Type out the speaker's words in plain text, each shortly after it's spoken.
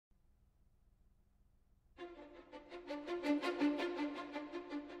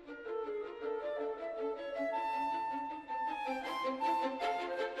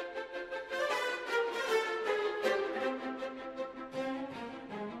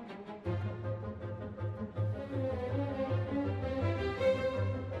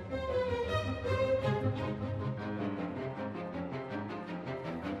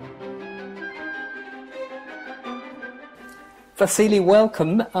Vasily,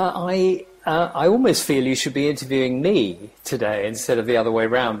 welcome. I almost feel you should be interviewing me today instead of the other way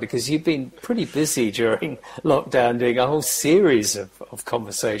around, because you've been pretty busy during lockdown doing a whole series of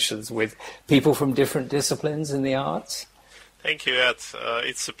conversations with people from different disciplines in the arts. Thank you, Ed.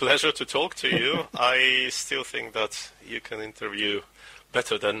 It's a pleasure to talk to you. I still think that you can interview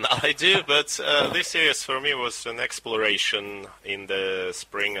better than I do, but this series for me was an exploration in the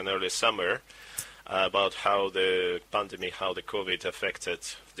spring and early summer about how the pandemic, how the COVID affected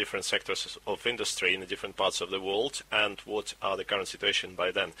different sectors of industry in the different parts of the world, and what are the current situation by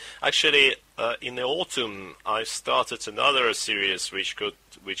then. Actually, in the autumn, I started another series which could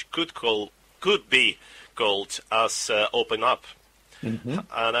be called as Open Up. Mm-hmm.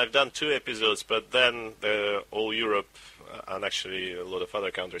 And I've done 2 episodes, but then all Europe and actually a lot of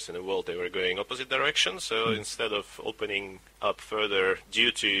other countries in the world, they were going opposite direction. So instead of opening up further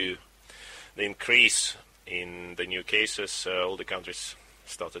due to the increase in the new cases, all the countries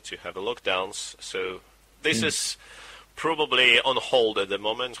started to have lockdowns. So this is probably on hold at the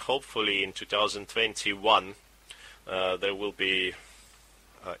moment. Hopefully in 2021 there will be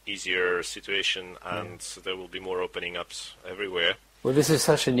an easier situation, and there will be more opening ups everywhere. Well, this is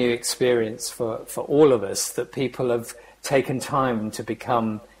such a new experience for all of us, that people have taken time to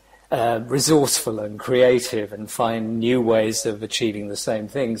become resourceful and creative and find new ways of achieving the same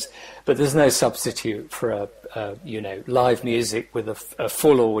things. But there's no substitute for live music with a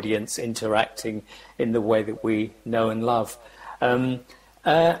full audience interacting in the way that we know and love.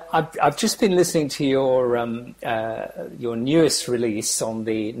 I've just been listening to your newest release on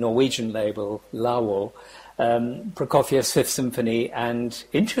the Norwegian label Liverpool, Prokofiev's Fifth Symphony, and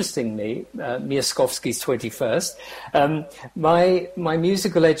interestingly, Myaskovsky's 21st. My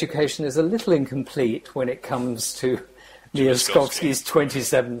musical education is a little incomplete when it comes to Myaskovsky's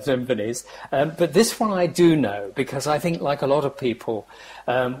 27 symphonies, but this one I do know, because I think, like a lot of people,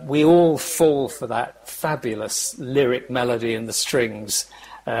 we all fall for that fabulous lyric melody and the strings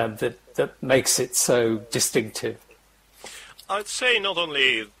that makes it so distinctive. I'd say not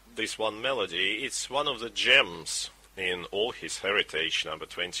only this one melody, it's one of the gems in all his heritage, number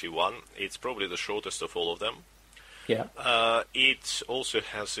 21. It's probably the shortest of all of them. Yeah. It also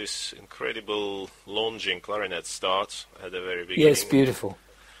has this incredible lunging clarinet start at the very beginning. Yes, beautiful.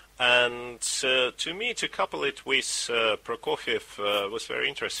 And to me, to couple it with Prokofiev was very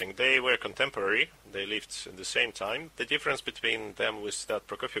interesting. They were contemporary. They lived at the same time. The difference between them was that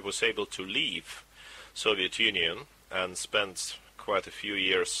Prokofiev was able to leave Soviet Union and spend quite a few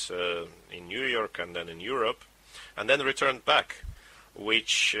years in New York and then in Europe, and then returned back,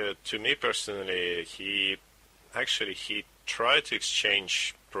 which to me personally, he tried to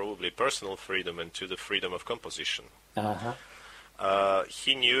exchange probably personal freedom into the freedom of composition. Uh-huh.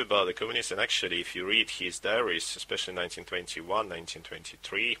 He knew about the communists, and actually if you read his diaries, especially 1921,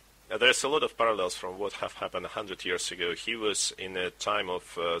 1923, there's a lot of parallels from what have happened 100 years ago. He was in a time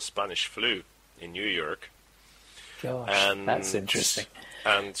of Spanish flu in New York. Gosh, that's interesting.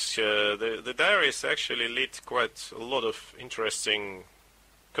 And the diaries actually lead quite a lot of interesting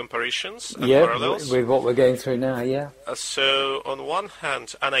comparisons and parallels. With what we're going through now, yeah. So on one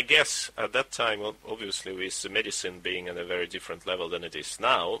hand, and I guess at that time, obviously with the medicine being at a very different level than it is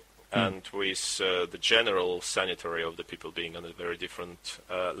now, and with the general sanitary of the people being on a very different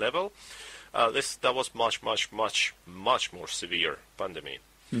level, that was much more severe pandemic.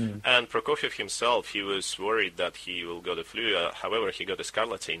 And Prokofiev himself, he was worried that he will get the flu. However, he got a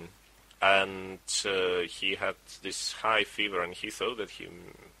scarlatin, and he had this high fever, and he thought that he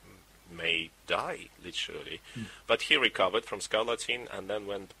may die, literally. But he recovered from scarlatin and then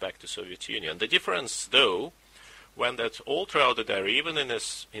went back to Soviet Union. The difference, though, when that all throughout the diary, even in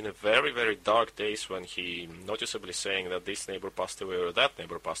a very, very dark days when he noticeably saying that this neighbor passed away or that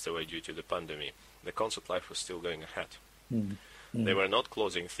neighbor passed away due to the pandemic, the concert life was still going ahead. They were not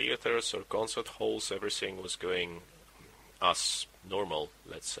closing theaters or concert halls. Everything was going as normal,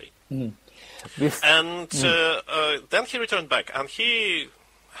 let's say. And then he returned back, and he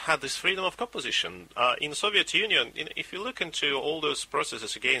had this freedom of composition. In Soviet Union, if you look into all those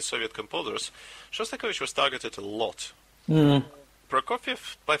processes against Soviet composers, Shostakovich was targeted a lot.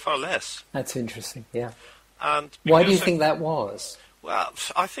 Prokofiev, by far less. That's interesting, yeah. And why do you think that was? Well,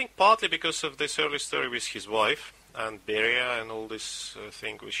 I think partly because of this early story with his wife, and Beria and all this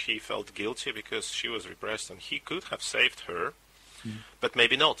thing, which he felt guilty because she was repressed, and he could have saved her, but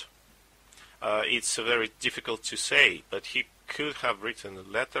maybe not. It's very difficult to say, but he could have written a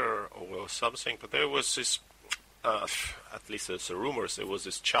letter or something. But there was this, at least there's rumors, there was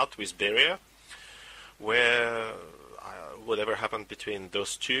this chat with Beria, where whatever happened between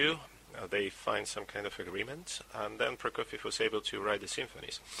those two, they find some kind of agreement, and then Prokofiev was able to write the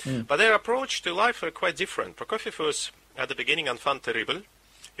symphonies. But their approach to life were quite different. Prokofiev was, at the beginning, enfant terrible.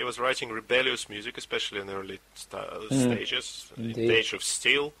 He was writing rebellious music, especially in the early stages, in the Age of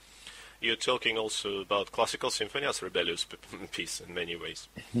Steel. You're talking also about classical symphony as rebellious piece in many ways.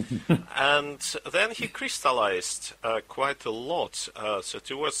 And then he crystallized quite a lot. So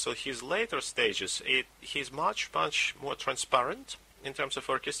towards his later stages, he's much, much more transparent in terms of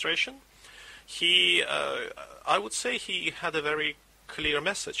orchestration. He, I would say he had a very clear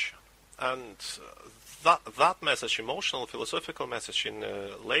message. And that message, emotional, philosophical message in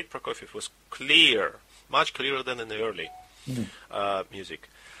late Prokofiev was clear, much clearer than in the early music.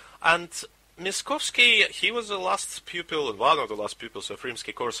 And Myaskovsky, he was the last pupil, one of the last pupils of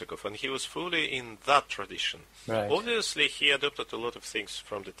Rimsky-Korsakov, and he was fully in that tradition. Right. Obviously, he adopted a lot of things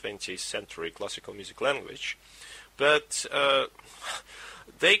from the 20th century classical music language, but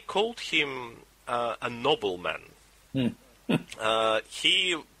they called him a nobleman.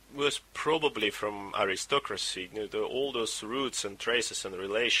 He was probably from aristocracy, all those roots and traces and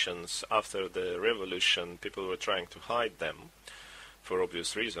relations after the revolution, people were trying to hide them for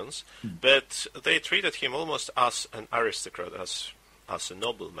obvious reasons, but they treated him almost as an aristocrat, as a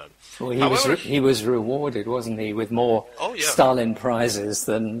nobleman. Well, However, he was rewarded, wasn't he, with more Stalin prizes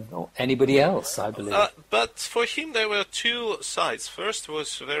than anybody else, I believe. But for him there were two sides. First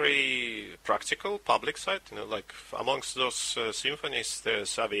was very practical, public side, like amongst those symphonies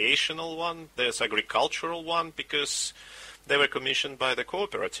there's aviational one, there's agricultural one, because they were commissioned by the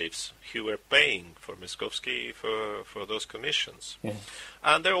cooperatives who were paying for Myaskovsky for those commissions. Yeah.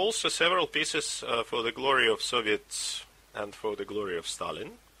 And there are also several pieces for the glory of Soviets and for the glory of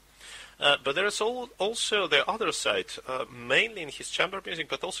Stalin. But there is also the other side, mainly in his chamber music,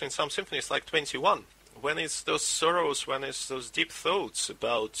 but also in some symphonies like 21, when it's those sorrows, when it's those deep thoughts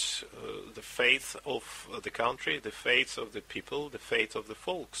about the faith of the country, the faith of the people, the faith of the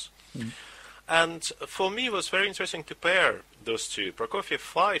folks. And for me, it was very interesting to pair those two. Prokofiev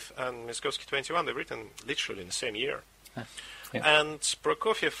 5 and Myaskovsky 21, they're written literally in the same year. And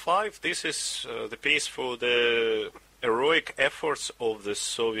Prokofiev 5, this is the piece for the heroic efforts of the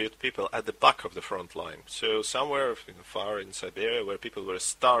Soviet people at the back of the front line. So somewhere far in Siberia, where people were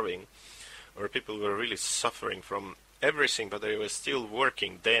starving, where people were really suffering from everything, but they were still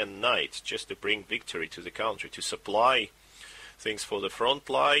working day and night just to bring victory to the country, to supply things for the front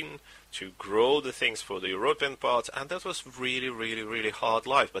line, to grow the things for the European part, and that was really, really, really hard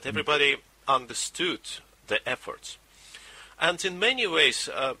life. But everybody understood the efforts. And in many ways,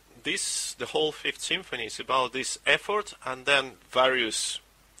 the whole Fifth Symphony is about this effort and then various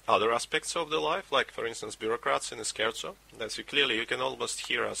other aspects of the life, like, for instance, bureaucrats in the scherzo. That's clearly, you can almost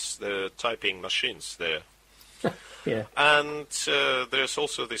hear us, the typing machines there. And there's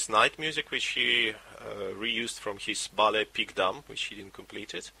also this night music, which he reused from his ballet Pig Dam, which he didn't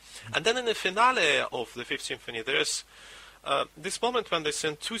complete it. And then in the finale of the Fifth Symphony, there's this moment when there's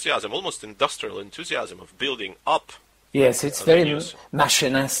enthusiasm, almost industrial enthusiasm of building up. Yes, it's very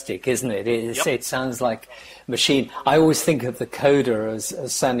machinastic, isn't it? It sounds like machine. I always think of the coda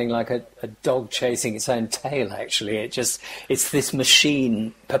as sounding like a dog chasing its own tail, actually. It's this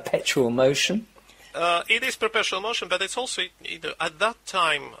machine, perpetual motion. It is perpetual motion, but it's also, at that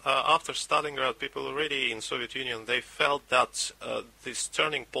time, after Stalingrad, people already in Soviet Union, they felt that this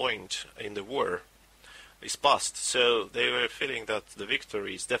turning point in the war is past. So they were feeling that the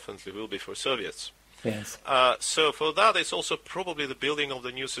victories definitely will be for Soviets. Yes. So for that, it's also probably the building of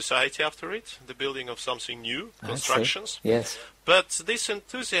the new society after it, the building of something new, constructions. Yes. But this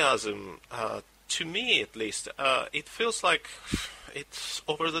enthusiasm, to me at least, it feels like it's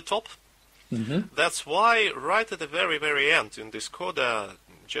over the top. That's why right at the very, very end, in this coda,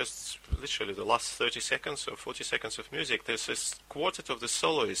 just literally the last 30 seconds or 40 seconds of music, there's this quartet of the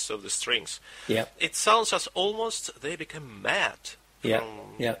soloists of the strings. It sounds as almost they become mad.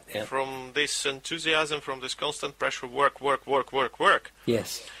 From this enthusiasm, from this constant pressure, work.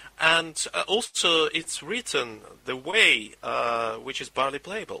 Yes. And also it's written the way which is barely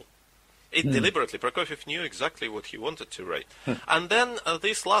playable. Deliberately, Prokofiev knew exactly what he wanted to write. And then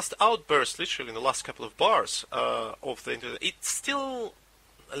this last outburst, literally in the last couple of bars of the it still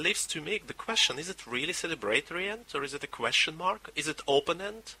leaves to make the question, is it really celebratory end, or is it a question mark? Is it open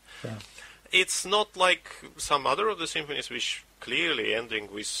end? It's not like some other of the symphonies which clearly ending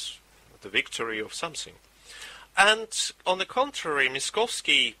with the victory of something. And on the contrary,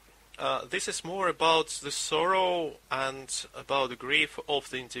 Myaskovsky, this is more about the sorrow and about the grief of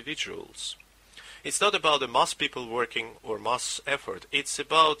the individuals. It's not about the mass people working or mass effort. It's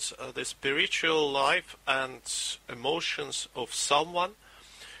about the spiritual life and emotions of someone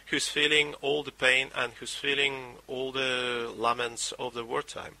who's feeling all the pain and who's feeling all the laments of the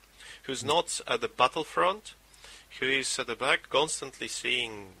wartime, who's not at the battlefront, who is at the back constantly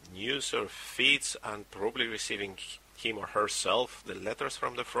seeing news or feeds and probably receiving him or herself the letters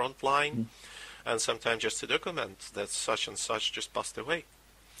from the front line, and sometimes just to document that such and such just passed away.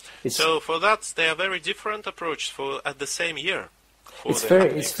 So for that, they are very different approach for at the same year. It's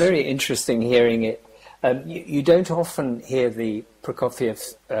very interesting hearing it. You don't often hear the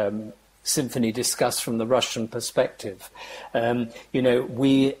Prokofiev symphony discussed from the Russian perspective.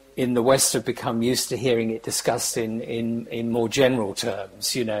 We in the West have become used to hearing it discussed in more general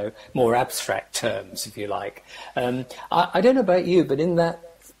terms, more abstract terms, if you like. I don't know about you, but in that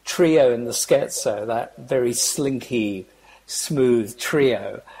trio in the scherzo, that very slinky, smooth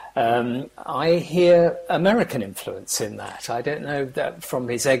trio, I hear American influence in that. I don't know that from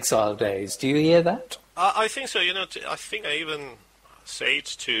his exile days. Do you hear that? I think so. I think I even said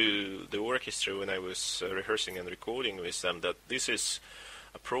to the orchestra when I was rehearsing and recording with them that this is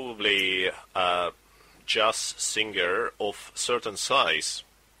probably a jazz singer of certain size,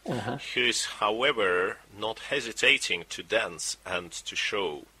 who is, however, not hesitating to dance and to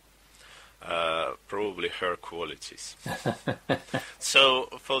show probably her qualities. So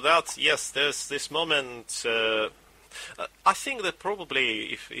for that, yes, there's this moment. I think that probably,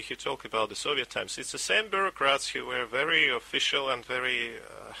 if you talk about the Soviet times, it's the same bureaucrats who were very official and very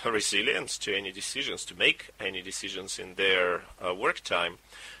resilient to any decisions, to make any decisions in their work time,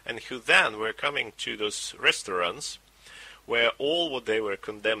 and who then were coming to those restaurants where all what they were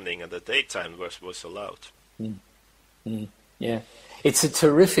condemning at the daytime was allowed. Yeah. It's a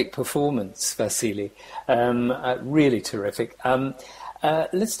terrific performance, Vasily. Really terrific.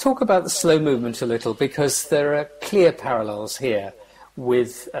 Let's talk about the slow movement a little, because there are clear parallels here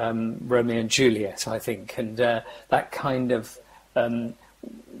with Romeo and Juliet, I think, and that kind of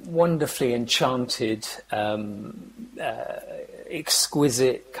wonderfully enchanted,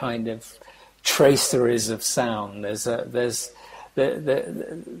 exquisite kind of traceries of sound. There's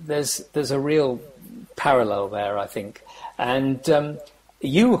a real parallel there, I think. And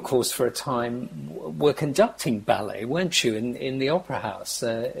you, of course, for a time were conducting ballet, weren't you, in the Opera House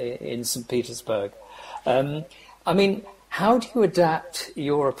in St. Petersburg? How do you adapt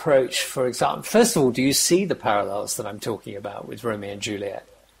your approach, for example? First of all, do you see the parallels that I'm talking about with Romeo and Juliet?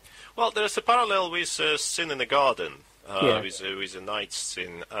 Well, there's a parallel with Sin in the Garden, with a night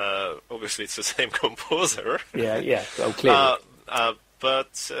scene. Obviously, it's the same composer. Yeah. Oh, clearly.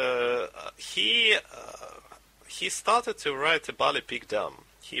 But he started to write a ballet Pig Dame.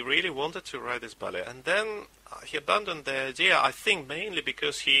 He really wanted to write this ballet, and then he abandoned the idea, I think mainly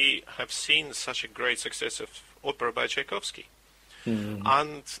because he had seen such a great success of opera by Tchaikovsky.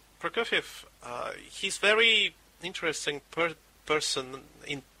 And Prokofiev, he's very interesting person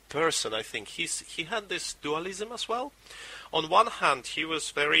in person, I think. He had this dualism as well. On one hand, he was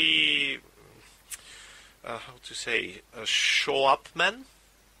very, a show-up man.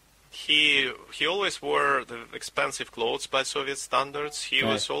 He always wore the expensive clothes by Soviet standards. He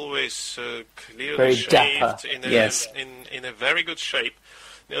was always clearly very shaved, dapper. in a very good shape.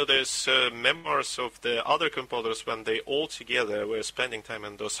 There's memoirs of the other composers when they all together were spending time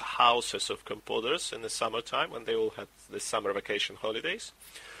in those houses of composers in the summertime when they all had the summer vacation holidays.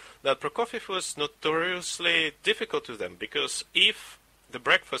 That Prokofiev was notoriously difficult to them, because if the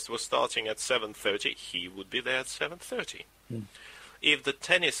breakfast was starting at 7:30, he would be there at 7:30. If the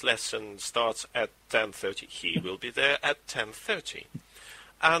tennis lesson starts at 10:30, he will be there at 10:30.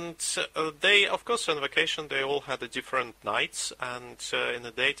 And they, of course, on vacation, they all had different nights, and in the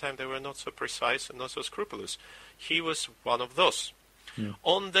daytime they were not so precise and not so scrupulous. He was one of those.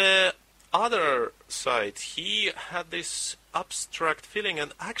 On the other side, he had this abstract feeling,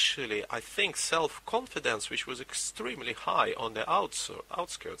 and actually, I think, self-confidence, which was extremely high on the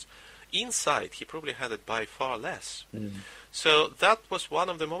outskirts. Inside, he probably had it by far less. So that was one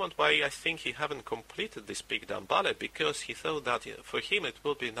of the moments why I think he haven't completed this Pig Dame ballet, because he thought that for him it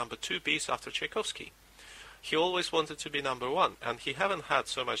will be number 2 piece after Tchaikovsky. He always wanted to be number 1, and he haven't had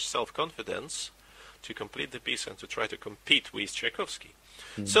so much self-confidence to complete the piece and to try to compete with Tchaikovsky.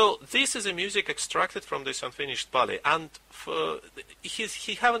 So this is a music extracted from this unfinished ballet, and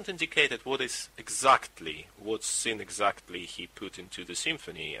he haven't indicated what scene exactly he put into the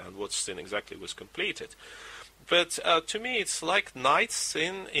symphony and what scene exactly was completed. But to me, it's like night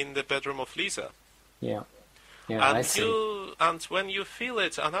scene in the bedroom of Lisa. Yeah, and I see. And when you feel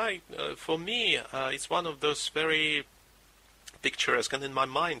it, and for me, it's one of those very picturesque. And in my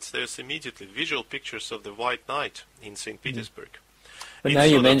mind, there's immediately visual pictures of the White Night in St. Petersburg. But now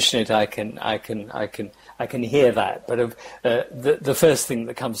you mention it, I can hear that. But the first thing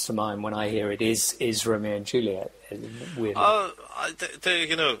that comes to mind when I hear it is Romeo and Juliet.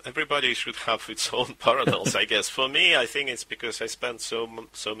 Everybody should have its own parallels, I guess. For me, I think it's because I spent so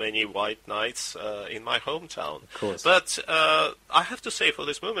many white nights in my hometown. Of course. But I have to say, for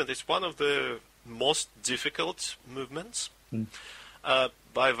this movement, it's one of the most difficult movements.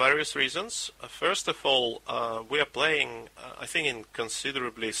 By various reasons. First of all, we are playing, I think, in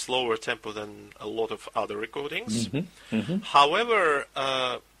considerably slower tempo than a lot of other recordings. However,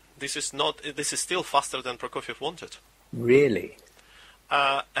 this is still faster than Prokofiev wanted. Really?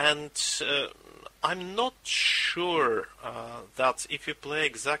 And I'm not sure that if you play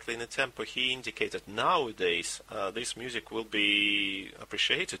exactly in the tempo he indicated nowadays, this music will be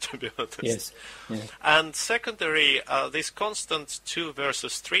appreciated, to be honest. Yes. Yeah. And secondary, this constant 2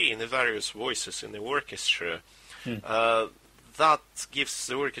 versus 3 in the various voices in the orchestra, that gives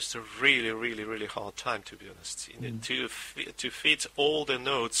the orchestra really hard time, to be honest. To fit all the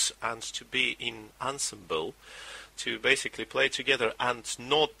notes and to be in ensemble, to basically play together and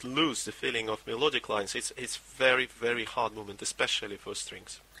not lose the feeling of melodic lines, it's very hard movement, especially for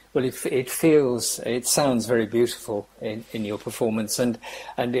strings. Well, it sounds very beautiful in your performance, and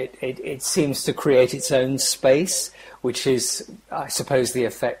it seems to create its own space, which is, I suppose, the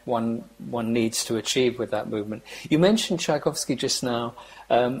effect one needs to achieve with that movement. You mentioned Tchaikovsky just now.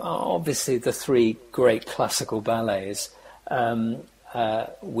 Obviously, the 3 great classical ballets,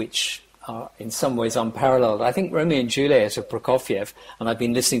 which are in some ways unparalleled. I think Romeo and Juliet of Prokofiev, and I've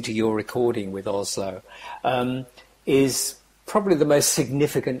been listening to your recording with Oslo, is probably the most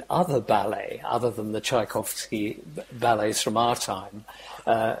significant other ballet, other than the Tchaikovsky ballets from our time.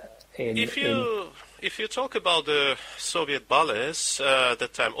 If you talk about the Soviet ballets at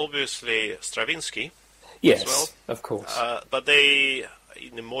that time, obviously Stravinsky, yes, as well. Of course. But they,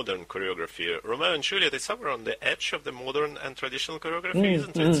 in the modern choreography, Romeo and Juliet is somewhere on the edge of the modern and traditional choreography,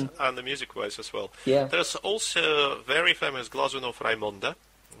 isn't it? And the music-wise as well. Yeah. There's also very famous Glazunov Raimonda,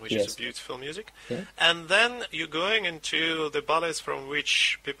 which is a beautiful music. Yeah. And then you're going into the ballets from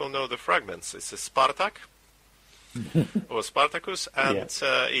which people know the fragments. It's a Spartak, or Spartacus, and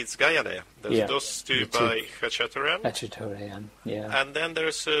it's Gayane. There's those two by Khachaturian. Yeah. And then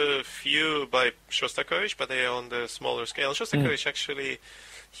there's a few by Shostakovich, but they are on the smaller scale. Shostakovich actually,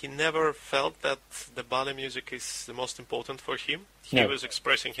 he never felt that the ballet music is the most important for him. He was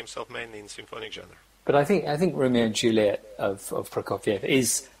expressing himself mainly in symphonic genre. But I think Romeo and Juliet of Prokofiev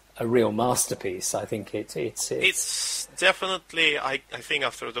is a real masterpiece. I think it's definitely, I think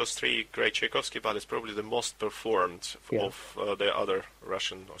after those 3 great Tchaikovsky ballets, probably the most performed of the other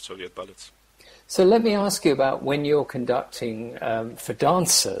Russian or Soviet ballets. So let me ask you about when you're conducting for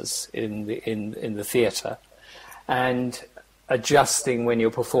dancers in the theatre, and adjusting when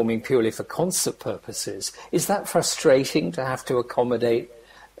you're performing purely for concert purposes. Is that frustrating to have to accommodate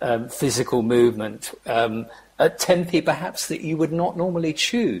physical movement at tempi perhaps that you would not normally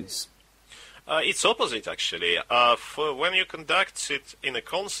choose? It's opposite, actually. For when you conduct it in a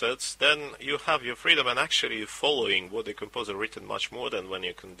concert, then you have your freedom and actually following what the composer written much more than when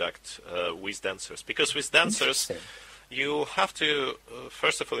you conduct with dancers. Because with dancers, you have to,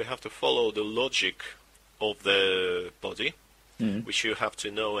 first of all, you have to follow the logic of the body, which you have to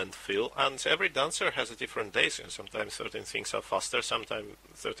know and feel. And every dancer has a different pace. Sometimes certain things are faster, sometimes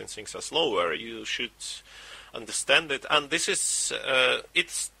certain things are slower. You should understand it. And this is,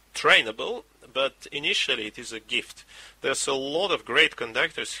 it's trainable, but initially it is a gift. There's a lot of great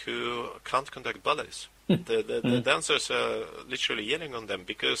conductors who can't conduct ballets. The dancers are literally yelling on them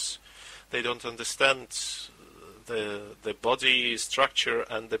because they don't understand the body structure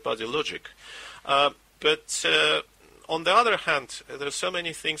and the body logic. But on the other hand, there are so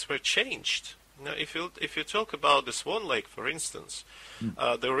many things were changed. Now, if you talk about the Swan Lake, for instance,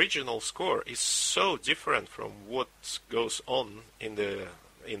 the original score is so different from what goes on in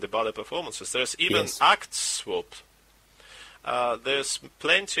the ballet performances. There's even act swap. There's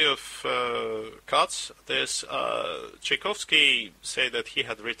plenty of cuts. There's Tchaikovsky said that he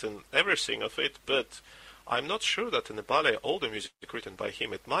had written everything of it, but I'm not sure that in the ballet all the music written by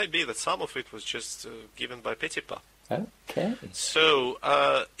him. It might be that some of it was just given by Petipa. Okay. So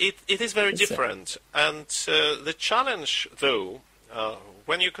it is very different. And the challenge, though,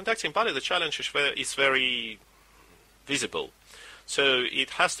 when you're conducting ballet, the challenge is very visible. So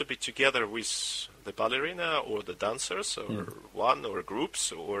it has to be together with the ballerina or the dancers or one or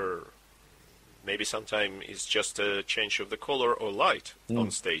groups, or maybe sometimes it's just a change of the color or light on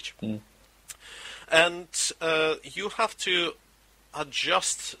stage. And you have to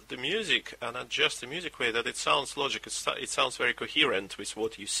adjust the music and adjust the music way that it sounds logical, it sounds very coherent with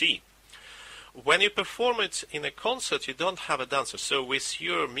what you see. When you perform it in a concert, you don't have a dancer, so with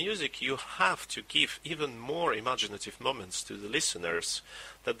your music you have to give even more imaginative moments to the listeners,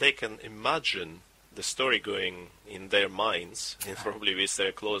 that they can imagine the story going in their minds, and probably with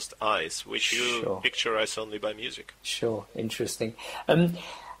their closed eyes, which you picturize only by music. Sure, interesting.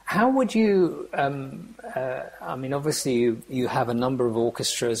 How would you, I mean, obviously you have a number of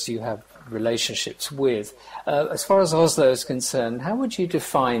orchestras you have relationships with. As far as Oslo is concerned, how would you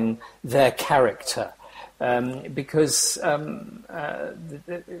define their character? Because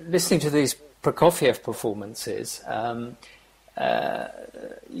listening to these Prokofiev performances,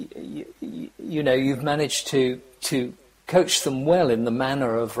 you know, you've managed to coach them well in the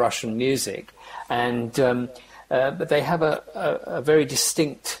manner of Russian music, and but they have a very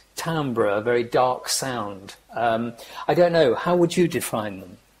distinct timbre, a very dark sound. I don't know, how would you define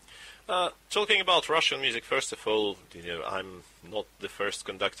them? Talking about Russian music, first of all, you know, I'm not the first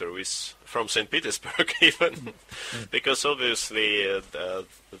conductor who is from St. Petersburg even, because obviously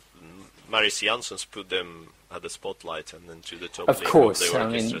Maris Janssens put them at the spotlight and into the top league of the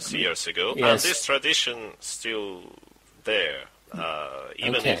orchestras years ago. Yes. And this tradition still there,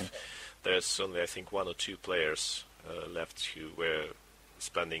 even if there's only, I think, 1 or 2 players left who were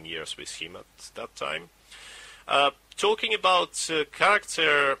spending years with him at that time. Talking about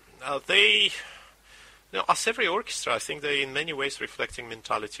character, they, you know, as every orchestra, I think they in many ways reflecting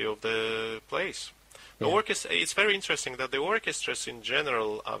mentality of the place. The orchestra, it's very interesting that the orchestras in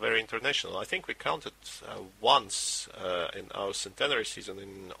general are very international. I think we counted once in our centenary season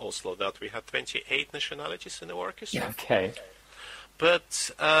in Oslo that we had 28 nationalities in the orchestra. Okay.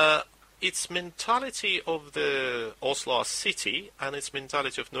 But its mentality of the Oslo as city and its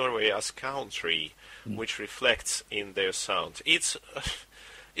mentality of Norway as country, which reflects in their sound. It's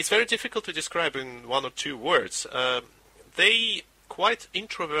very difficult to describe in 1 or 2 words. They quite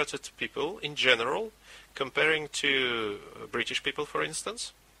introverted people in general, comparing to British people, for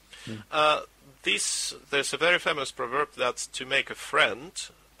instance. There's a very famous proverb that to make a friend,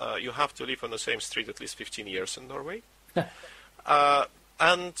 you have to live on the same street at least 15 years in Norway.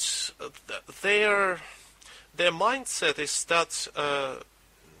 And their mindset is that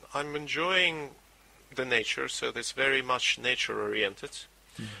I'm enjoying the nature, so it's very much nature-oriented.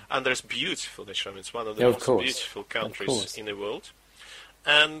 And there's beautiful nature. I mean, it's one of the most beautiful countries in the world.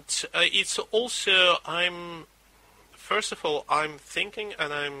 And it's also, first of all, I'm thinking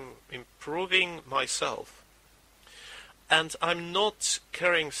and I'm improving myself. And I'm not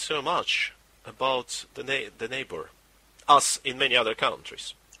caring so much about the neighbor, as in many other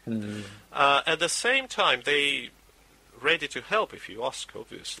countries. At the same time, they ready to help if you ask,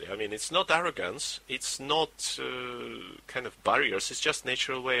 obviously. I mean, it's not arrogance, it's not kind of barriers, it's just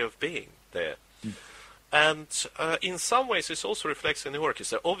natural way of being there. And in some ways, this also reflects in the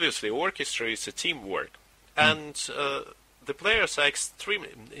orchestra. Obviously, orchestra is a teamwork, and the players are extremely,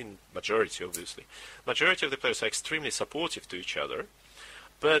 in majority, obviously, majority of the players are extremely supportive to each other.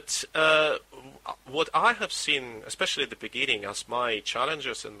 But what I have seen, especially at the beginning, as my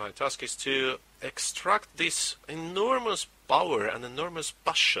challenges and my task is to extract this enormous power and enormous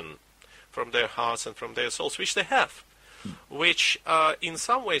passion from their hearts and from their souls, which they have, which in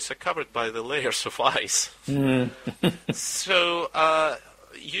some ways are covered by the layers of ice. So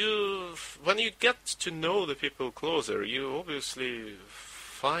when you get to know the people closer, you obviously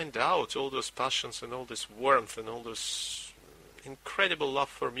find out all those passions and all this warmth and all this incredible love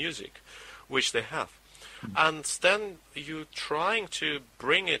for music which they have, and then you trying to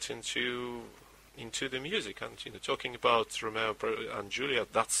bring it into the music. And you know, talking about Romeo and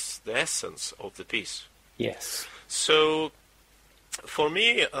Juliet, that's the essence of the piece. Yes. So for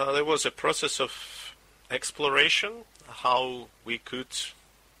me there was a process of exploration, how we could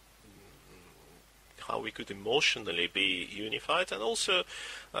emotionally be unified, and also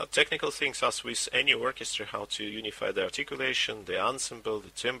technical things, as with any orchestra, how to unify the articulation, the ensemble, the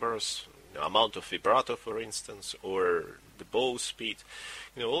timbres, the amount of vibrato, for instance, or the bow speed.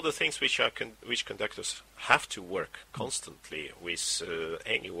 You know, all the things which conductors have to work constantly with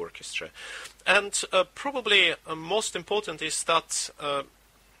any orchestra. And probably most important is that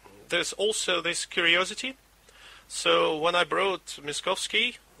there's also this curiosity. So when I brought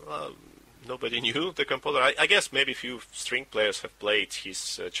Myaskovsky, nobody knew the composer. I guess maybe a few string players have played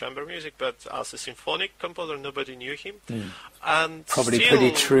his chamber music, but as a symphonic composer, nobody knew him. And probably still,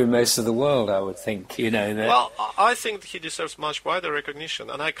 pretty true most of the world, I would think. You know. That well, I think he deserves much wider recognition,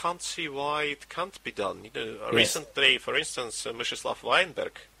 and I can't see why it can't be done. You know, recently, for instance, Mstislav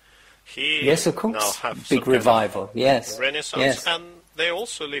Weinberg, he yes, of now course, have big revival. Yes, Renaissance, yes. and they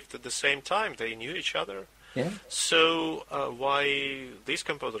also lived at the same time. They knew each other. Yeah. So why this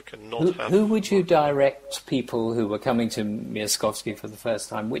composer cannot have... Who would you direct people who were coming to Myaskovsky for the first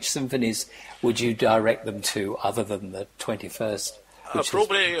time? Which symphonies would you direct them to other than the 21st?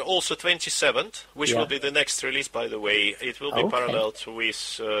 Probably also 27th, which Yeah. will be the next release, by the way. It will be Okay. paralleled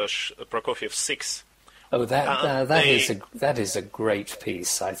with Prokofiev 6. Oh, that is a great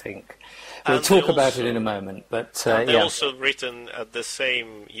piece, I think. We'll And talk they about it also- in a moment, but They yeah. also written at the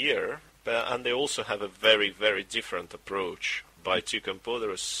same year, and they also have a very, very different approach by two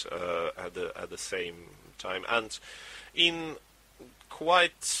composers at the same time, and in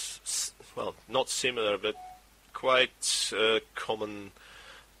quite well, not similar, but quite common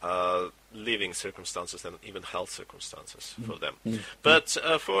living circumstances and even health circumstances for them. But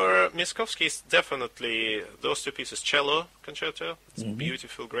for Myaskovsky, it's definitely those two pieces. Cello Concerto, it's a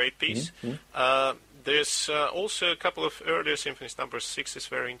beautiful, great piece. There's also a couple of earlier symphonies. Number 6 is a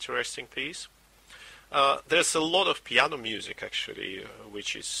very interesting piece. There's a lot of piano music, actually,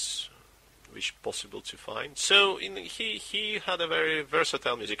 which is possible to find. So he had a very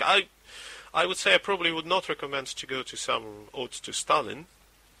versatile music. I would say I probably would not recommend to go to some Ode to Stalin,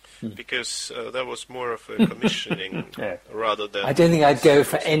 because that was more of a commissioning Yeah. rather than... I don't think I'd go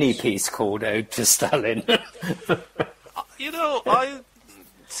for any piece called Ode to Stalin.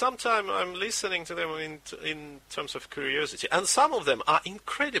 Sometimes I'm listening to them in terms of curiosity, and some of them are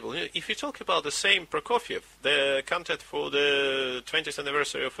incredible. If you talk about the same Prokofiev, the cantate for the 20th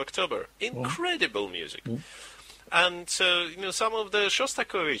anniversary of October, incredible music. And some of the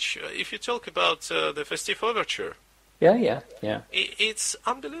Shostakovich, if you talk about the Festive Overture, yeah. it's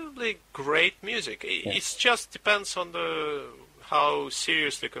unbelievably great music. It just depends on how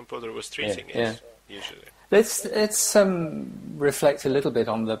seriously the composer was treating it, usually. Let's reflect a little bit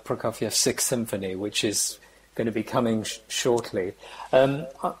on the Prokofiev Sixth Symphony, which is going to be coming shortly.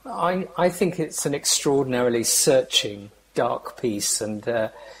 I think it's an extraordinarily searching, dark piece, and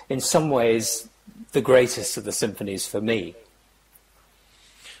in some ways the greatest of the symphonies for me.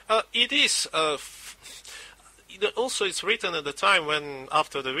 It is. Also, it's written at the time when,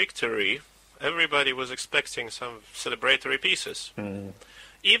 after the victory, everybody was expecting some celebratory pieces.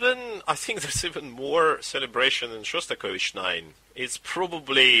 Even, I think there's even more celebration in Shostakovich 9. It's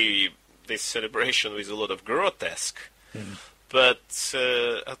probably this celebration with a lot of grotesque, but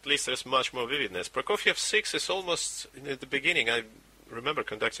at least there's much more vividness. Prokofiev 6 is almost, at the beginning, I remember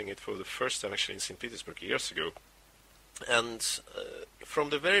conducting it for the first time actually in St. Petersburg years ago, and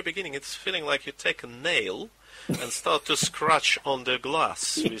from the very beginning it's feeling like you take a nail and start to scratch on the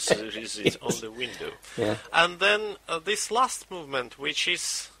glass with it on the window. Yeah. And then this last movement, which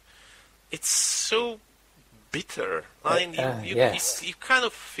is, it's so bitter. I mean, you kind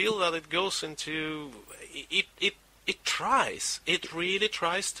of feel that it goes into, it tries. It really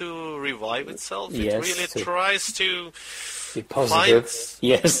tries to revive itself. Yes, it really tries to be positive.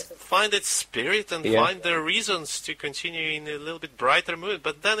 find its spirit and find the reasons to continue in a little bit brighter mood.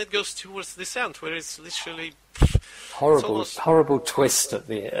 But then it goes towards this end, where it's literally horrible twist at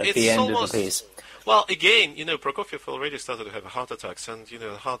the end of the piece. Well, again, Prokofiev already started to have heart attacks and,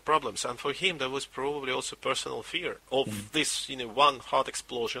 heart problems. And for him, there was probably also personal fear of this, one heart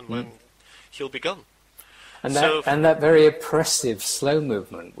explosion when he'll be gone. And that very oppressive slow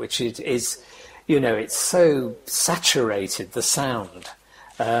movement, which it is, it's so saturated, the sound.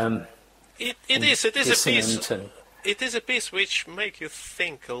 It is a piece. It is a piece which makes you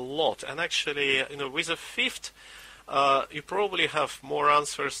think a lot. And actually, with a fifth, you probably have more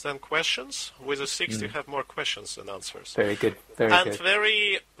answers than questions. With a sixth, you have more questions than answers. Very good. Very and good.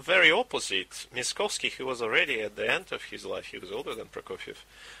 very, very opposite, Myaskovsky, who was already at the end of his life, he was older than Prokofiev.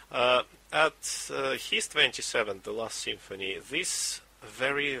 At his 27th, the last symphony, this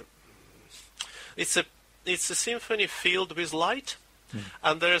it's a symphony filled with light,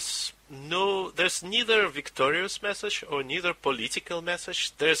 and there's neither victorious message or neither political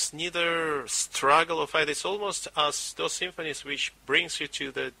message. There's neither struggle or fight. It's almost as those symphonies which brings you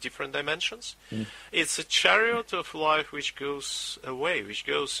to the different dimensions. It's a chariot of life which goes away, which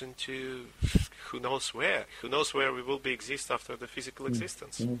goes into who knows where we will exist after the physical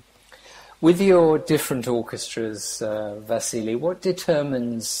existence. With your different orchestras, Vasily, what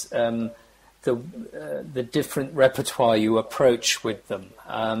determines the different repertoire you approach with them?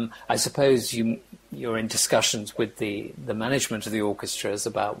 I suppose you're in discussions with the management of the orchestras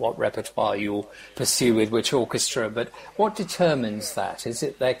about what repertoire you'll pursue with which orchestra, but what determines that? Is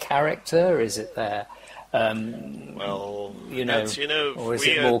it their character? Is it their, or is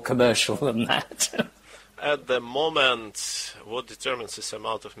it more commercial than that? At the moment, what determines this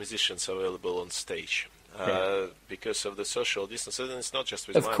amount of musicians available on stage? Because of the social distance, and it's not just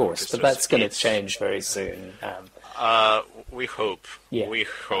with of course, but that's going to change very soon. We hope. Yeah. We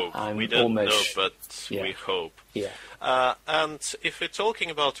hope. We don't know, but we hope. Yeah. And if we're talking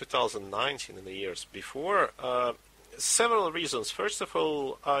about 2019 and the years before, several reasons. First of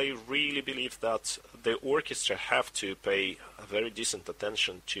all, I really believe that the orchestra have to pay a very decent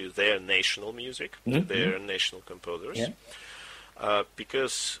attention to their national music, to their national composers. Yeah.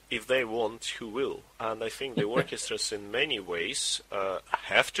 Because if they want, who will? And I think the orchestras in many ways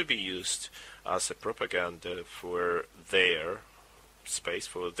have to be used as a propaganda for their space,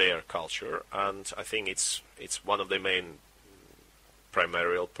 for their culture, and I think it's one of the main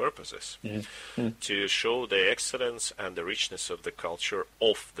primary purposes to show the excellence and the richness of the culture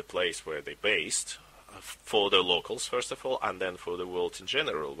of the place where they're based, for the locals first of all, and then for the world in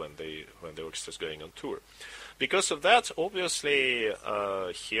general when the orchestra is going on tour. Because of that, obviously,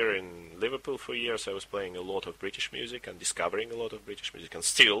 here in Liverpool for years I was playing a lot of British music and discovering a lot of British music, and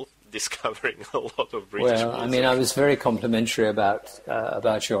still discovering a lot of British music. Well, I mean, I was very complimentary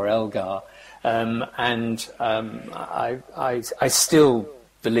about your Elgar, and I still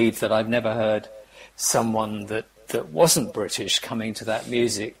believe that I've never heard someone that wasn't British coming to that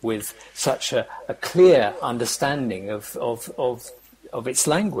music with such a clear understanding of its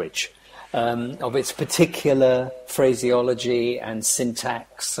language. Of its particular phraseology and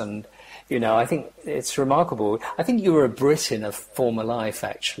syntax, and I think it's remarkable. I think you were a Brit in a former life,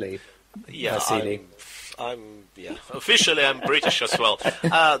 actually. Yeah, Vasily. Officially I'm British as well.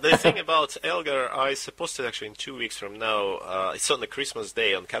 The thing about Elgar, I supposed to actually in 2 weeks from now, it's on the Christmas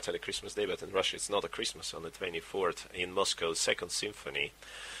day, on Catholic Christmas Day, but in Russia it's not a Christmas, on the 24th in Moscow, Second Symphony.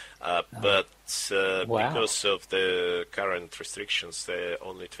 But because of the current restrictions,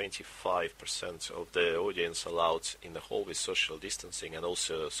 only 25% of the audience allowed in the hall with social distancing, and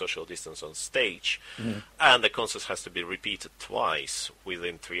also social distance on stage. And the concert has to be repeated twice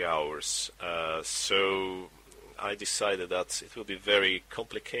within 3 hours. So I decided that it will be very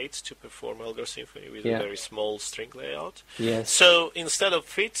complicated to perform Elgar Symphony with a very small string layout. Yes. So instead of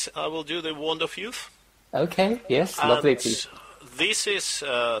Fit, I will do the Wand of Youth. Okay, yes, lovely piece. This is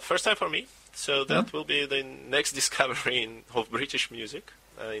first time for me, so that will be the next discovery of British music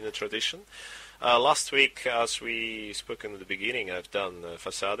in a tradition. Last week, as we spoke in the beginning, I've done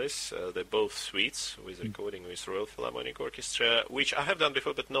Facades, they're both suites with recording with Royal Philharmonic Orchestra, which I have done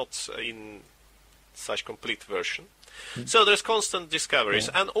before, but not in such complete version. So there's constant discoveries,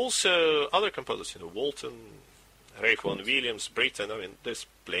 and also other composers, Walton, Ralph Vaughan Williams, Britain. I mean, there's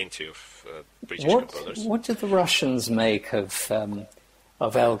plenty of British composers. What do the Russians make of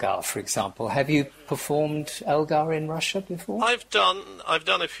Elgar, for example? Have you performed Elgar in Russia before? I've done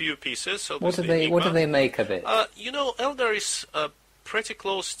a few pieces. What do they make of it? Elgar is pretty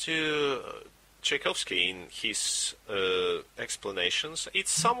close to Tchaikovsky in his explanations.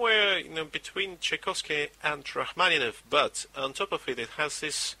 It's somewhere between Tchaikovsky and Rachmaninoff, but on top of it, it has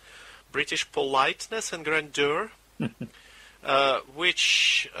this British politeness and grandeur.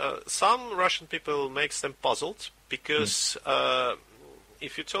 Which some Russian people makes them puzzled, because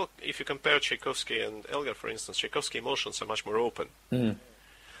if you compare Tchaikovsky and Elgar, for instance, Tchaikovsky emotions are much more open,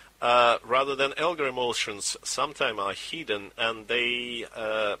 rather than Elgar emotions sometimes are hidden, and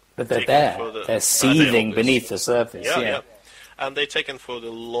but they're there. They're seething beneath the surface. Yeah. And they're taken for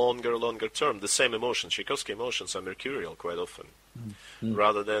the longer term. The same emotions, Tchaikovsky emotions, are mercurial quite often,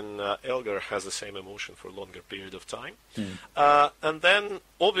 rather than Elgar has the same emotion for a longer period of time. And then,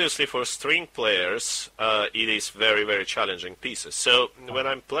 obviously, for string players, it is very, very challenging pieces. So when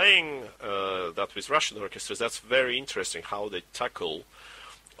I'm playing that with Russian orchestras, that's very interesting how they tackle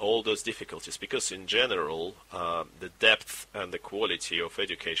all those difficulties, because in general, the depth and the quality of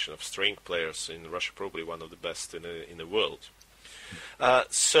education of string players in Russia probably one of the best in the world.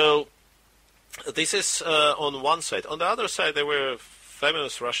 So this is on one side. On the other side, there were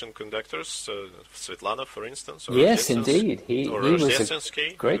famous Russian conductors, Svetlana, for instance. Or yes, indeed. He was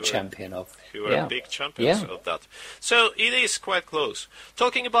Rosetsky, a great champion of. Who were big champions of that. So it is quite close.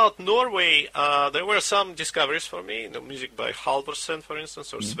 Talking about Norway, there were some discoveries for me. Music by Halvorsen, for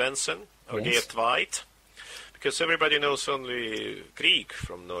instance, or Svensson, or Geert Tveit. Because everybody knows only Grieg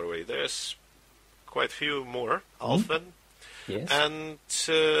from Norway. There's quite few more. Alfen. Yes. And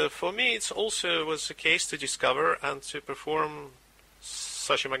for me, it also was a case to discover and to perform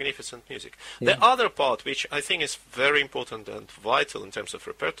such a magnificent music. The other part, which I think is very important and vital in terms of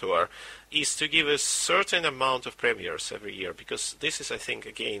repertoire, is to give a certain amount of premieres every year, because this is, I think,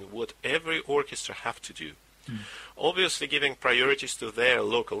 again, what every orchestra have to do. Obviously giving priorities to their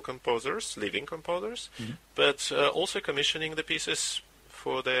local composers, living composers, but also commissioning the pieces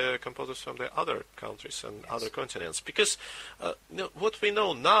for the composers from the other countries and other continents. Because what we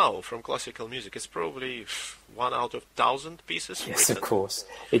know now from classical music is probably 1 out of 1,000 pieces. Yes, written. of course.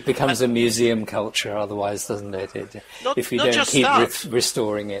 It becomes a museum culture otherwise, doesn't it? If you not don't just keep that.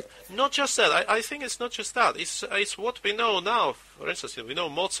 restoring it. Not just that. I think it's not just that. It's what we know now. For instance, we know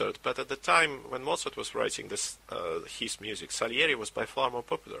Mozart, but at the time when Mozart was writing his music, Salieri was by far more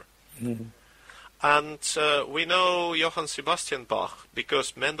popular. And we know Johann Sebastian Bach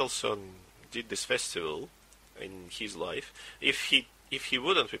because Mendelssohn did this festival in his life. If he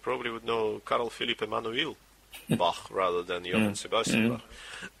wouldn't, we probably would know Carl Philipp Emanuel Bach rather than Johann Sebastian Bach.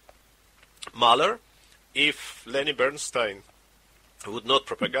 Mahler, if Lenny Bernstein would not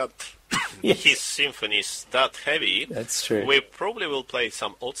propagate his symphonies that heavy, that's true. We probably will play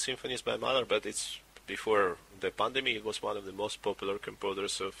some old symphonies by Mahler, but it's before the pandemic. It was one of the most popular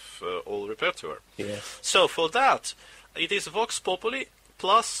composers of all repertoire. Yes. So for that, it is vox populi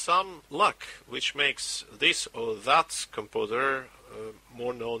plus some luck, which makes this or that composer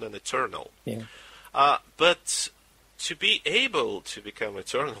more known and eternal. Yeah. But to be able to become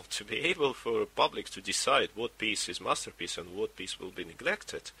eternal, to be able for a public to decide what piece is masterpiece and what piece will be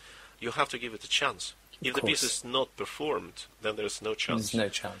neglected, you have to give it a chance. If the piece is not performed, then there's no chance. There's no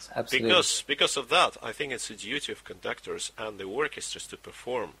chance, absolutely. Because of that, I think it's a duty of conductors and the orchestras to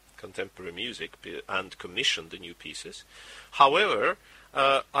perform contemporary music and commission the new pieces. However,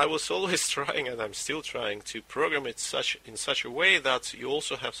 I was always trying, and I'm still trying, to program it in such a way that you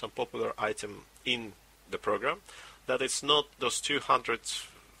also have some popular item in the program, that it's not those 200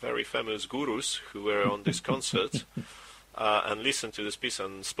 very famous gurus who were on this concert and listened to this piece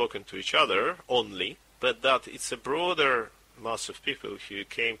and spoken to each other only, but that it's a broader mass of people who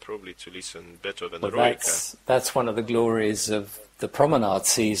came probably to listen Beethoven and Eroica. That's one of the glories of the Promenade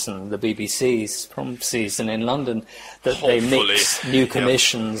season, the BBC's prom season in London, that Hopefully. They mix new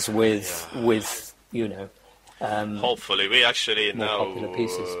commissions with hopefully. We actually more now, popular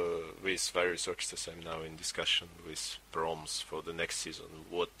pieces. With various orchestras, I'm now in discussion with Brahms for the next season,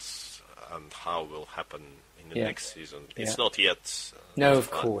 what and how will happen in the next season. It's not yet no, of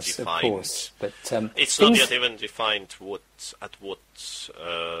defined. course. But it's not yet even defined at what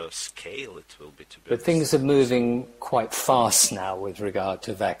scale it will be. But things are moving quite fast now with regard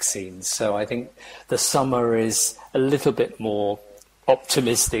to vaccines. So I think the summer is a little bit more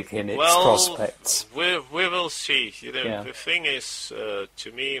optimistic in its prospects. We will see. The thing is,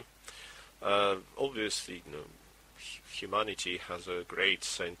 to me, obviously, humanity has a great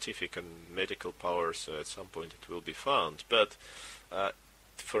scientific and medical power, so at some point it will be found. But,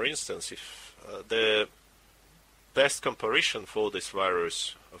 for instance, if the best comparison for this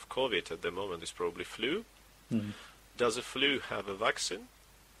virus of COVID at the moment is probably flu. Does a flu have a vaccine?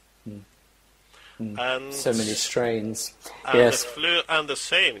 And so many strains. And yes. the flu, and the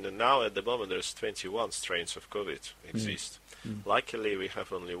same. Now at the moment there's 21 strains of COVID exist. Luckily we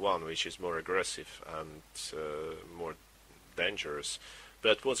have only one, which is more aggressive and more dangerous.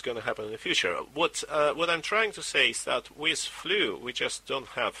 But what's going to happen in the future? What I'm trying to say is that with flu, we just don't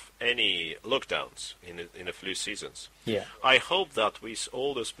have any lockdowns in the flu seasons. Yeah. I hope that with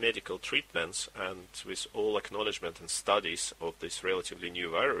all those medical treatments and with all acknowledgement and studies of this relatively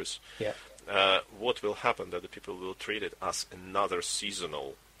new virus, what will happen that the people will treat it as another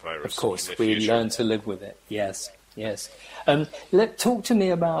seasonal virus. Of course, in the we future. learn to live with it. Yes. Talk to me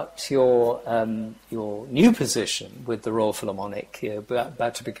about your new position with the Royal Philharmonic. You're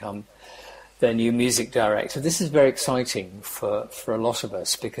about to become their new music director. This is very exciting for a lot of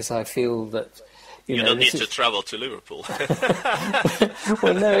us because I feel that you don't need to travel to Liverpool.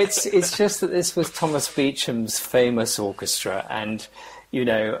 Well, no, it's just that this was Thomas Beecham's famous orchestra, and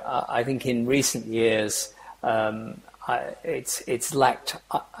I think in recent years it's lacked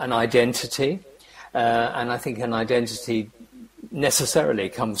an identity. And I think an identity necessarily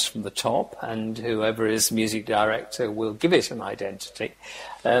comes from the top, and whoever is music director will give it an identity.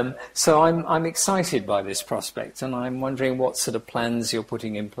 So I'm excited by this prospect, and I'm wondering what sort of plans you're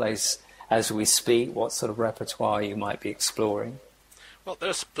putting in place as we speak, what sort of repertoire you might be exploring. Well,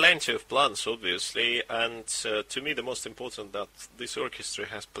 there's plenty of plans, obviously, and to me the most important that this orchestra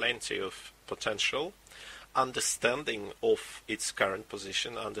has plenty of potential, understanding of its current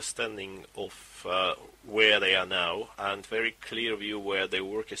position, understanding of where they are now, and very clear view where the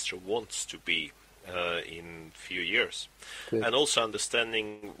orchestra wants to be in few years. Good. And also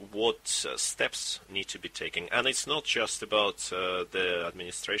understanding what steps need to be taken. And it's not just about the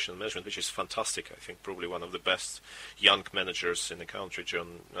administration management, which is fantastic. I think probably one of the best young managers in the country,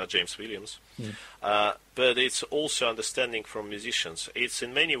 James Williams. But it's also understanding from musicians. It's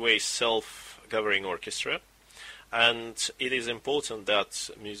in many ways self-governing orchestra. And it is important that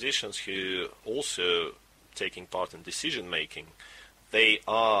musicians who also taking part in decision making, they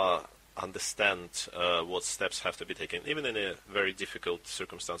understand what steps have to be taken, even in a very difficult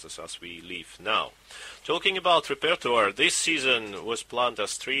circumstances as we live now. Talking about repertoire, this season was planned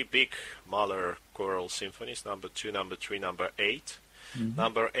as 3 big Mahler choral symphonies, number 2, number 3, number 8.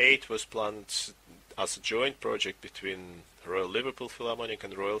 Number 8 was planned as a joint project between Royal Liverpool Philharmonic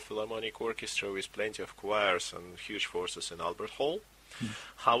and Royal Philharmonic Orchestra, with plenty of choirs and huge forces in Albert Hall.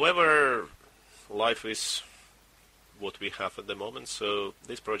 However, life is what we have at the moment, so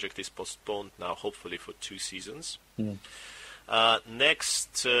this project is postponed now, hopefully for 2 seasons.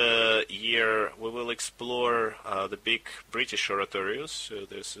 Next year we will explore the big British oratorios. So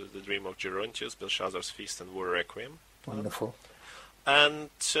there's The Dream of Gerontius, Belshazzar's Feast, and War Requiem. Wonderful. And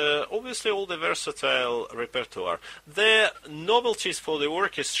obviously all the versatile repertoire. The novelties for the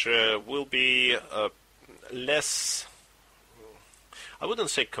orchestra will be less, I wouldn't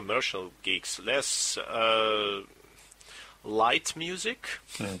say commercial gigs, less light music,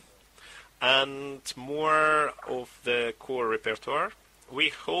 and more of the core repertoire. We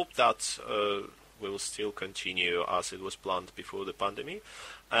hope that will still continue as it was planned before the pandemic,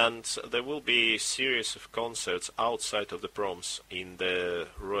 and there will be a series of concerts outside of the proms in the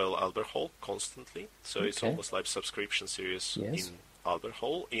Royal Albert Hall constantly. So it's almost like subscription series in Albert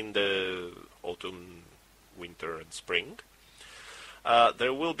Hall in the autumn, winter and spring.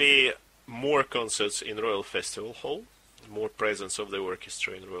 There will be more concerts in Royal Festival Hall, more presence of the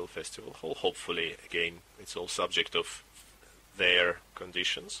orchestra in Royal Festival Hall. Hopefully, again, it's all subject of their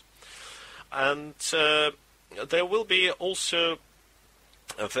conditions. And there will be also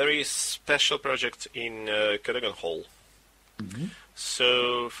a very special project in Cadogan Hall.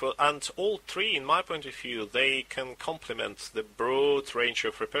 So, and all 3, in my point of view, they can complement the broad range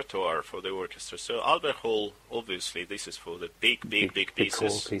of repertoire for the orchestra. So Albert Hall, obviously, this is for the big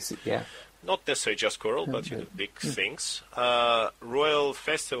pieces. Not necessarily just choral, but big things. Royal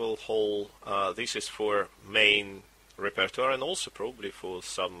Festival Hall, this is for main repertoire, and also probably for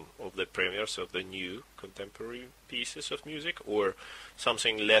some of the premieres of the new contemporary pieces of music, or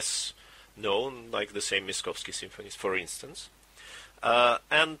something less known, like the same Myaskovsky symphonies, for instance.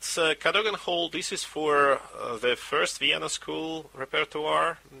 And Cadogan Hall, this is for the first Vienna School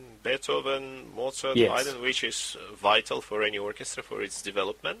repertoire, Beethoven, Mozart, Haydn, which is vital for any orchestra for its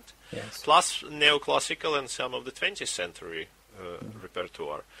development, plus neoclassical and some of the 20th century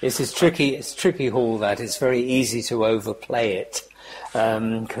repertoire. It's tricky hall, that. It's very easy to overplay it,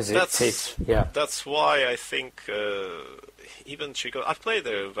 because That's why I think even Tchaikovsky, I've played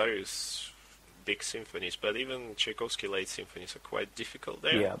the various big symphonies, but even Tchaikovsky late symphonies are quite difficult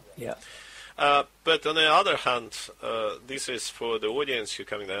there. But on the other hand, this is for the audience who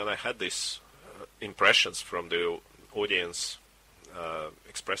coming there, and I had these impressions from the audience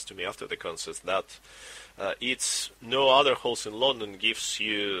expressed to me after the concert, that it's no other halls in London gives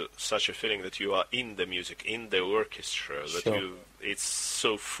you such a feeling that you are in the music, in the orchestra, that it's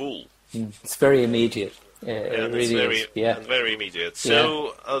so full. It's very immediate. And it's very immediate.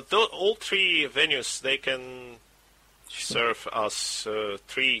 So all 3 venues, they can serve as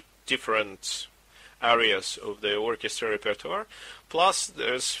 3 different areas of the orchestra repertoire. Plus,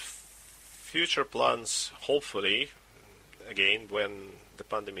 there's future plans, hopefully, again, when the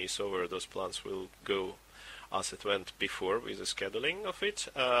pandemic is over, those plans will go as it went before with the scheduling of it,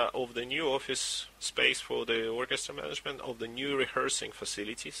 of the new office space for the orchestra management, of the new rehearsing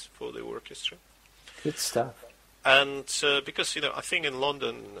facilities for the orchestra. Good stuff. And because, I think in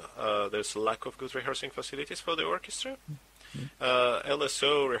London there's a lack of good rehearsing facilities for the orchestra.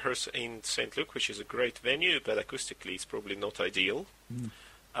 LSO rehearse in St. Luke, which is a great venue, but acoustically it's probably not ideal.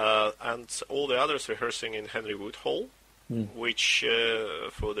 And all the others rehearsing in Henry Wood Hall, which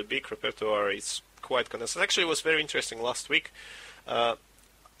for the big repertoire is quite condensed. Actually, it was very interesting last week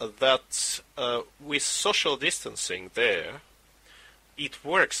that with social distancing there, it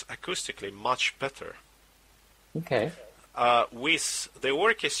works acoustically much better. Okay. With the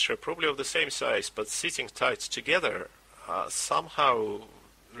orchestra probably of the same size, but sitting tight together, somehow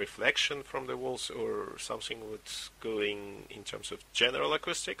reflection from the walls or something would go in terms of general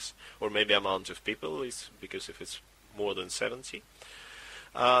acoustics, or maybe amount of people, is because if it's more than 70.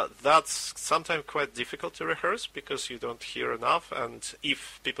 That's sometimes quite difficult to rehearse because you don't hear enough, and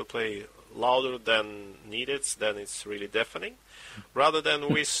if people play louder than needed, then it's really deafening. Rather than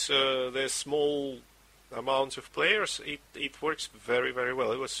with the small amount of players, it works very, very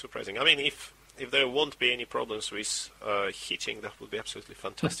well. It was surprising. I mean, if there won't be any problems with heating, that would be absolutely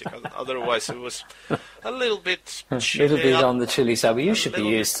fantastic. Otherwise, it was a little bit chilly. A little bit on the chilly side, but you should be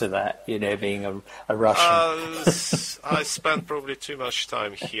used to that, being a Russian. I spent probably too much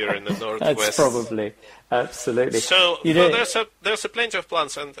time here in the Northwest. That's probably, absolutely. So there's a plenty of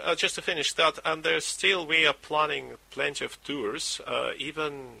plans, and just to finish that, and we are planning plenty of tours,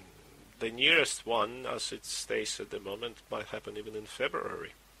 even the nearest one, as it stays at the moment, might happen even in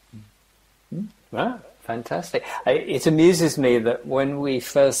February. Wow, fantastic. It amuses me that when we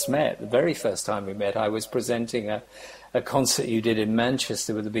first met, the very first time we met, I was presenting a concert you did in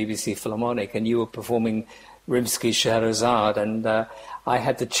Manchester with the BBC Philharmonic, and you were performing Rimsky's Scheherazade, and I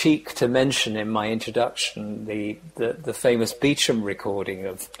had the cheek to mention in my introduction the famous Beecham recording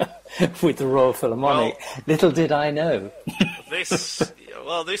of with the Royal Philharmonic. Well, little did I know.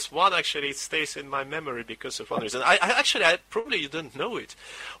 This one actually stays in my memory because of one reason. I probably you don't know it.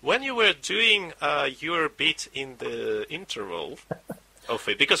 When you were doing your bit in the interval of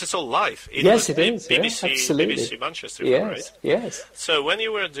it, because it's all live. Yes, it is. BBC, yeah, absolutely. BBC Manchester, yes, right? Yes. So when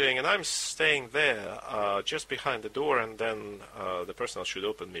you were doing, and I'm staying there just behind the door, and then the personnel should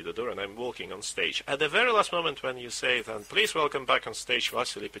open me the door, and I'm walking on stage. At the very last moment when you say, then please welcome back on stage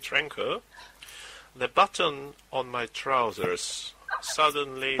Vasily Petrenko, the button on my trousers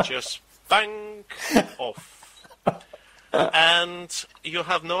suddenly just bang off. And you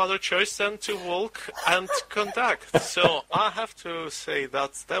have no other choice than to walk and conduct. So I have to say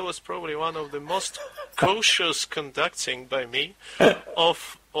that was probably one of the most cautious conducting by me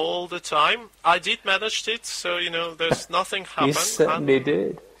of all the time. I did manage it, so there's nothing happened. You certainly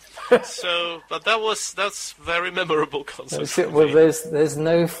did. So, but that's very memorable concert. Well, there's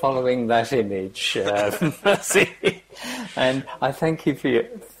no following that image, and I thank you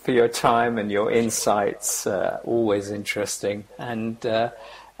for your time and your insights. Always interesting, and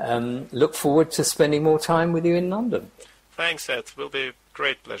look forward to spending more time with you in London. Thanks, Ed. Will be a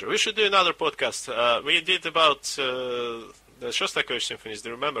great pleasure. We should do another podcast. We did about the Shostakovich symphonies. Do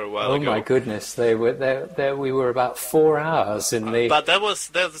you remember a while ago? Oh my goodness, they were there. We were about 4 hours in the. But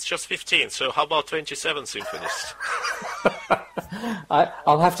that's just 15. So how about 27 symphonies?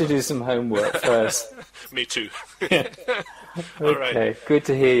 I'll have to do some homework first. Me too. All right. Good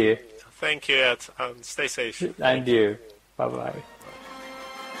to hear you. Thank you, Ed, and stay safe. And you. Bye bye.